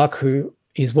Michael Park, who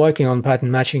is working on pattern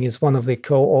matching, is one of the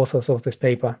co-authors of this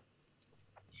paper.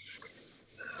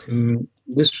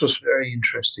 This was very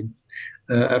interesting.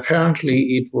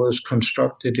 Apparently, it was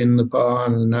constructed in the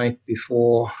barn the night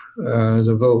before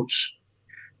the votes,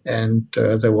 and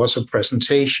there was a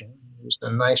presentation. It was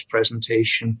a nice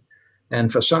presentation,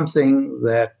 and for something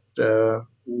that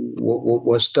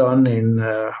was done in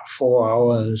 4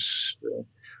 hours,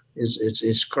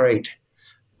 it's great.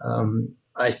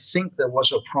 I think there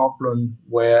was a problem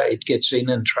where it gets in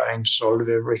and tries and solve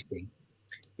everything.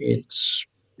 it's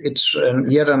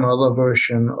yet another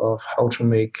version of how to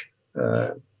make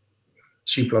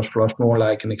C++ more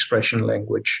like an expression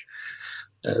language,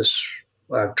 as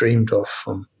I've dreamed of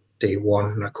from day one,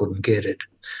 and I couldn't get it.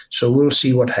 So we'll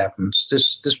see what happens.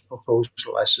 This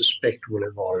proposal, I suspect, will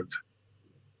evolve.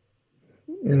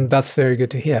 That's very good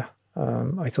to hear.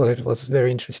 I thought it was very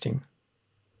interesting.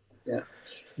 Yeah,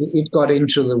 it got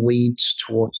into the weeds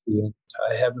towards the end.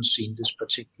 I haven't seen this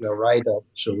particular write-up,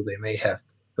 so they may have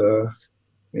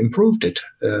improved it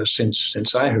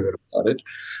since I heard about it.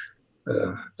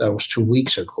 That was 2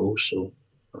 weeks ago, so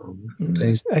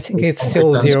I think it's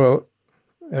still zero,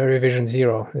 revision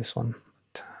 0, this one.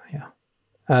 But,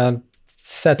 yeah.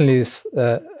 Certainly is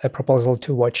a proposal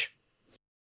to watch.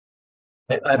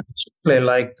 I particularly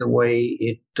like the way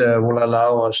it will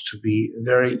allow us to be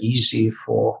very easy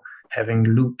for having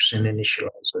loops in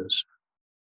initializers.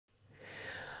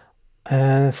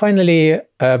 Finally,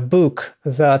 a book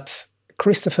that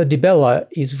Christopher DiBella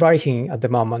is writing at the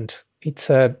moment. It's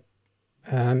a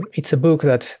book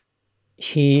that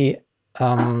he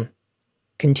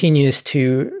continues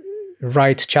to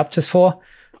write chapters for,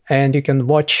 and you can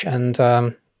watch and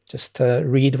just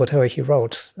read whatever he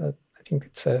wrote. I think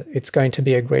it's going to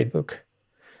be a great book.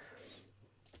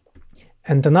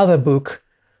 And another book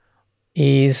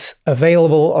is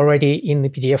available already in the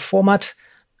PDF format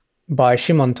by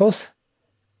Shimon Toth,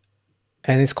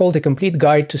 and it's called A Complete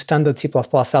Guide to Standard C++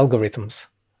 Algorithms.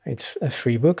 It's a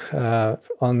free book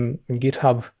on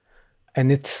GitHub,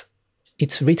 and it's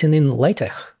written in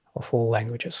LaTeX of all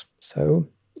languages. So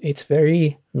it's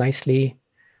very nicely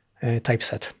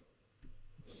typeset.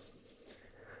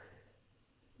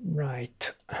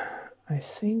 Right. I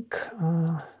think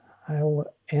I'll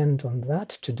end on that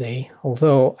today,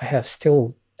 although I have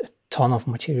still a ton of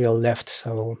material left.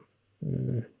 So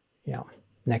yeah,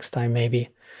 next time maybe.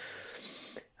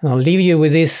 And I'll leave you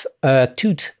with this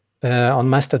toot on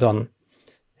Mastodon.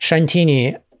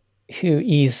 Shantini, who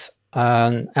is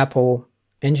an Apple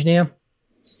engineer,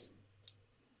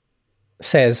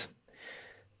 says,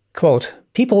 quote,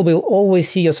 "People will always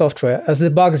see your software as the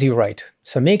bugs you write,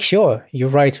 so make sure you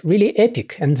write really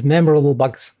epic and memorable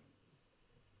bugs."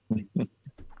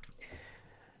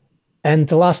 And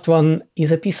the last one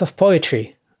is a piece of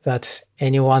poetry that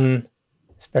anyone,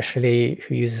 especially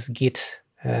who uses Git,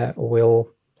 will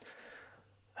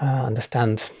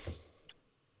understand.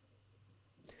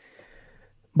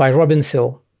 By Robin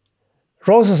Sill.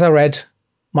 "Roses are red,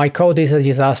 my code is a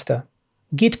disaster.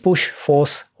 Git push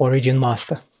force origin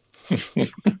master."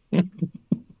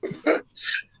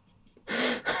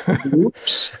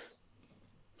 Oops.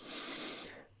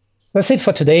 That's it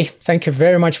for today. Thank you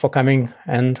very much for coming,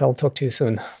 and I'll talk to you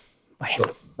soon. Bye.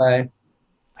 Bye.